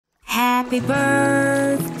Happy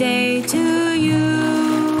birthday to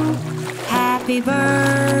you. Happy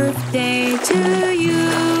birthday to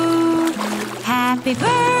you. Happy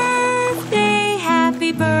birthday,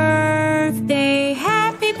 happy birthday,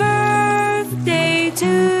 happy birthday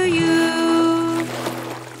to you.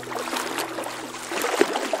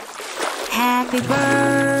 Happy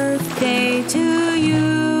birthday to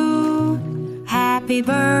you. Happy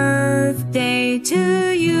birthday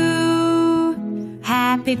to you.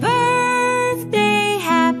 Happy birthday,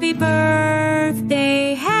 happy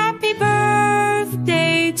birthday, happy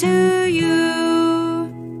birthday to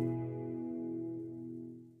you.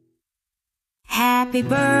 Happy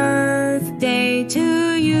birthday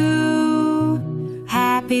to you.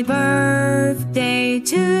 Happy birthday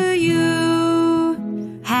to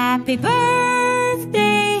you. Happy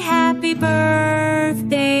birthday, happy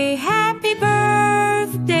birthday, happy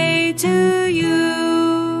birthday to you.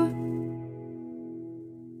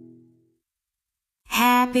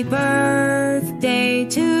 Happy birthday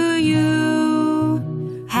to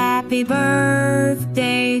you. Happy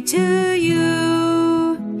birthday to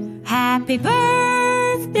you. Happy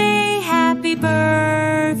birthday, happy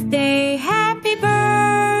birthday, happy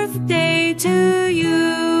birthday to you.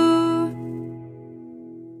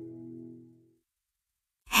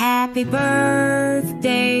 Happy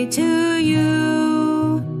birthday to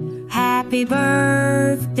you. Happy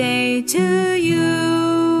birthday to you.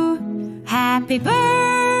 Happy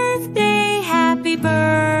birthday, happy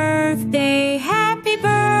birthday, happy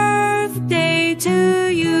birthday to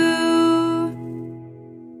you.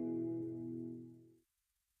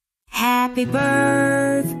 Happy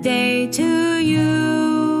birthday to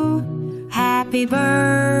you. Happy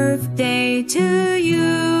birthday to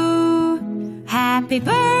you. Happy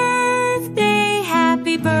birthday,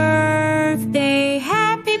 happy birthday,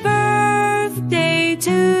 happy birthday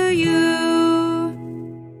to you.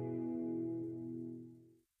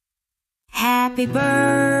 Happy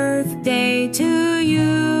birthday to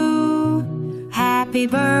you. Happy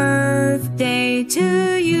birthday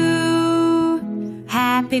to you.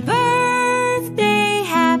 Happy birthday,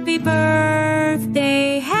 happy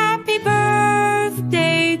birthday, happy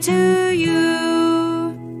birthday to you.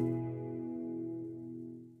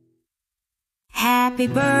 Happy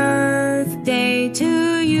birthday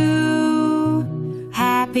to you.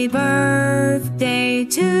 Happy birthday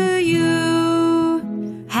to you.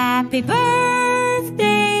 Happy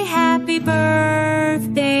birthday, happy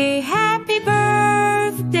birthday, happy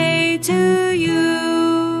birthday to you.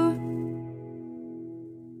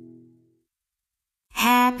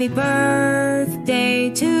 Happy birthday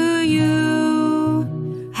to you.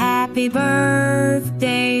 Happy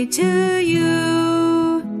birthday to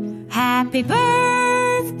you. Happy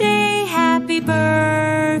birthday, happy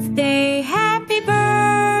birthday, happy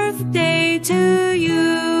birthday to you.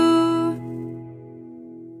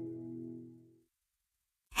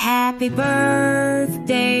 Happy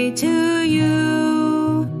birthday to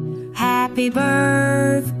you. Happy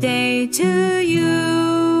birthday to you.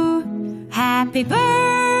 Happy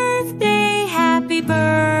birthday, happy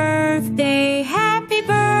birthday, happy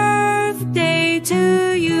birthday to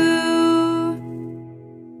you.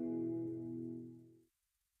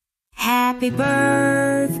 Happy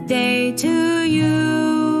birthday to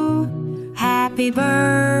you. Happy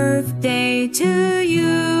birthday to you.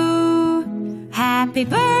 Happy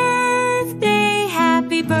birthday, happy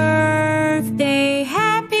birthday,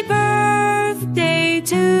 happy birthday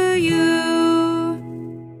to you.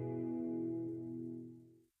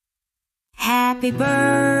 Happy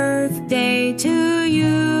birthday to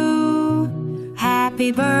you. Happy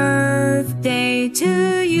birthday to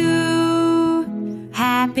you. Happy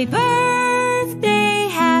birthday,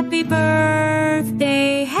 happy birthday,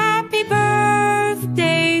 happy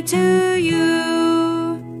birthday to you.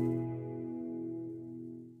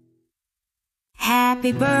 Happy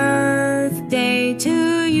birthday to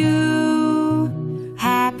you.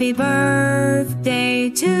 Happy birthday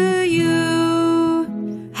to you.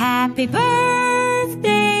 Happy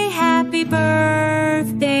birthday, happy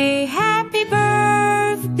birthday, happy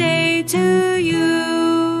birthday to you.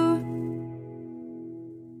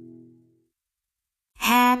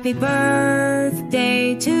 Happy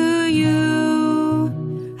birthday to you.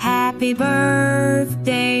 Happy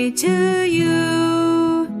birthday to you.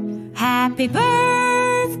 Happy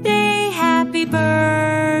birthday, happy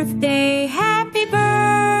birthday, happy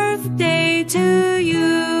birthday to you.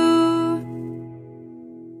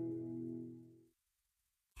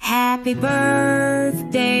 Happy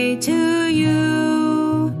birthday to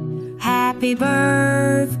you. Happy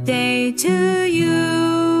birthday to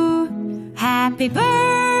you. Happy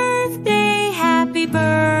birthday, happy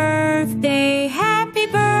birthday, happy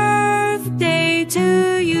birthday.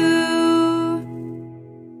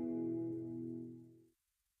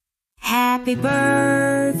 Happy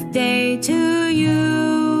birthday to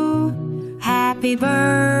you. Happy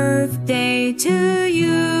birthday to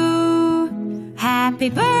you. Happy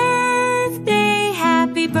birthday,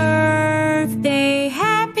 happy birthday,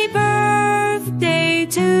 happy birthday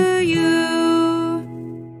to you.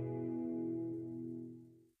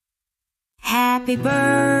 Happy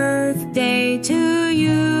birthday to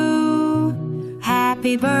you.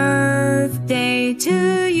 Happy birthday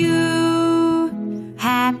to you.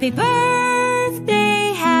 Happy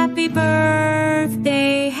birthday, happy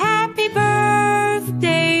birthday, happy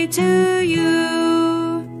birthday to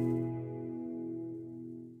you.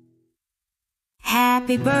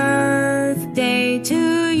 Happy birthday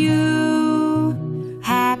to you.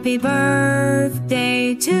 Happy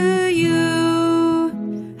birthday to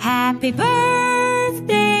you. Happy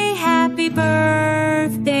birthday, happy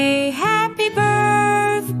birthday, happy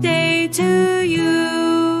birthday to you.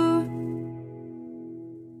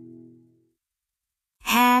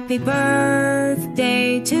 Happy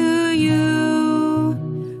birthday to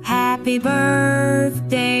you. Happy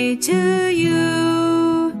birthday to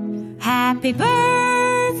you. Happy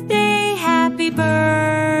birthday, happy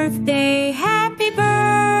birthday, happy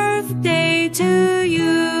birthday to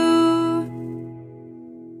you.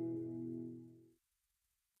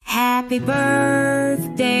 Happy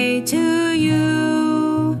birthday to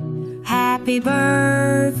you. Happy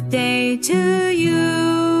birthday to you.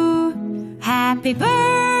 Happy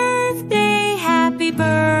birthday, happy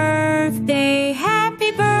birthday,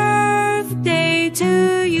 happy birthday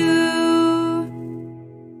to you.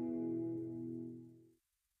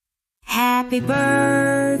 Happy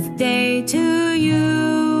birthday to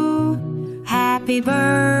you. Happy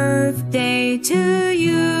birthday to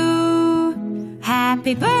you.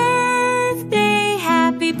 Happy birthday,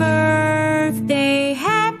 happy birthday,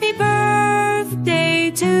 happy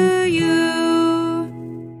birthday to you.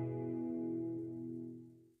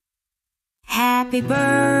 Happy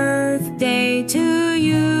birthday to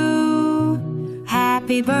you.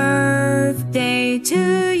 Happy birthday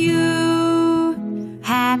to you.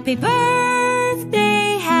 Happy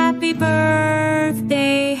birthday, happy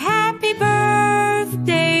birthday, happy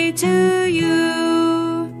birthday to you.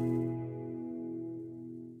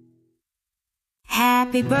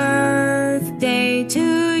 Happy birthday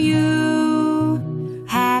to you.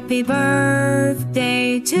 Happy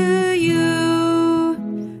birthday to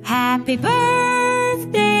you. Happy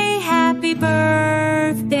birthday, happy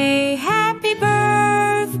birthday, happy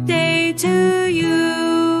birthday to you.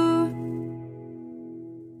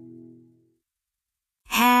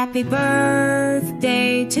 Happy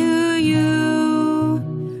birthday to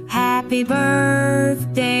you. Happy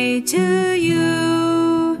birthday to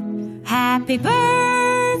you. Happy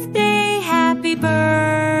birthday, happy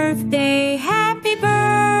birthday, happy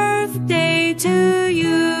birthday to you.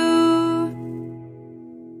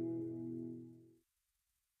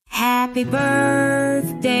 Happy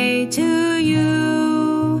birthday to you.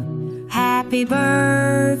 Happy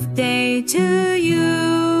birthday to you.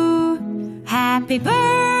 Happy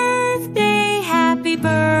birthday, happy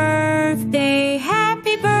birthday, happy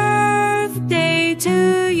birthday to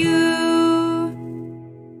you.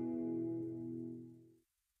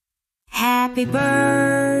 Happy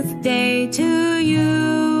birthday to you.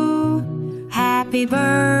 Happy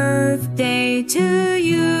birthday to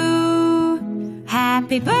you. Happy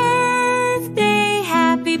birthday,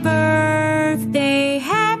 happy birthday,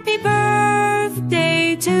 happy birthday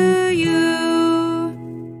to you.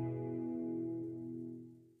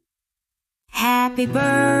 Happy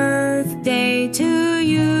birthday to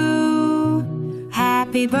you. Happy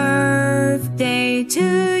birthday to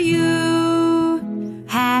you.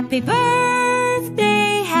 Happy birthday,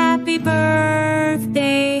 happy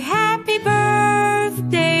birthday, happy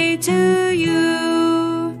birthday to you.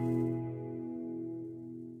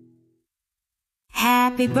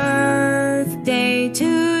 Happy birthday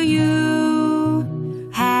to you.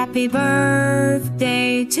 Happy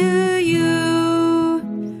birthday to you.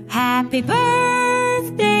 Happy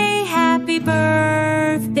birthday, happy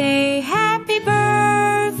birthday, happy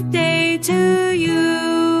birthday to you.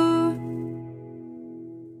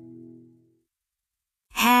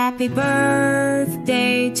 Happy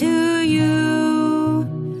birthday to you.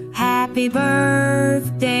 Happy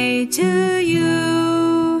birthday to you.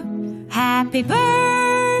 Happy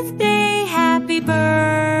birthday, happy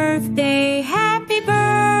birthday, happy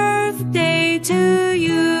birthday to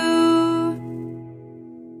you.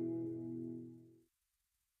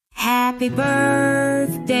 Happy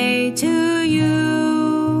birthday to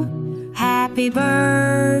you. Happy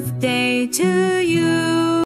birthday to you.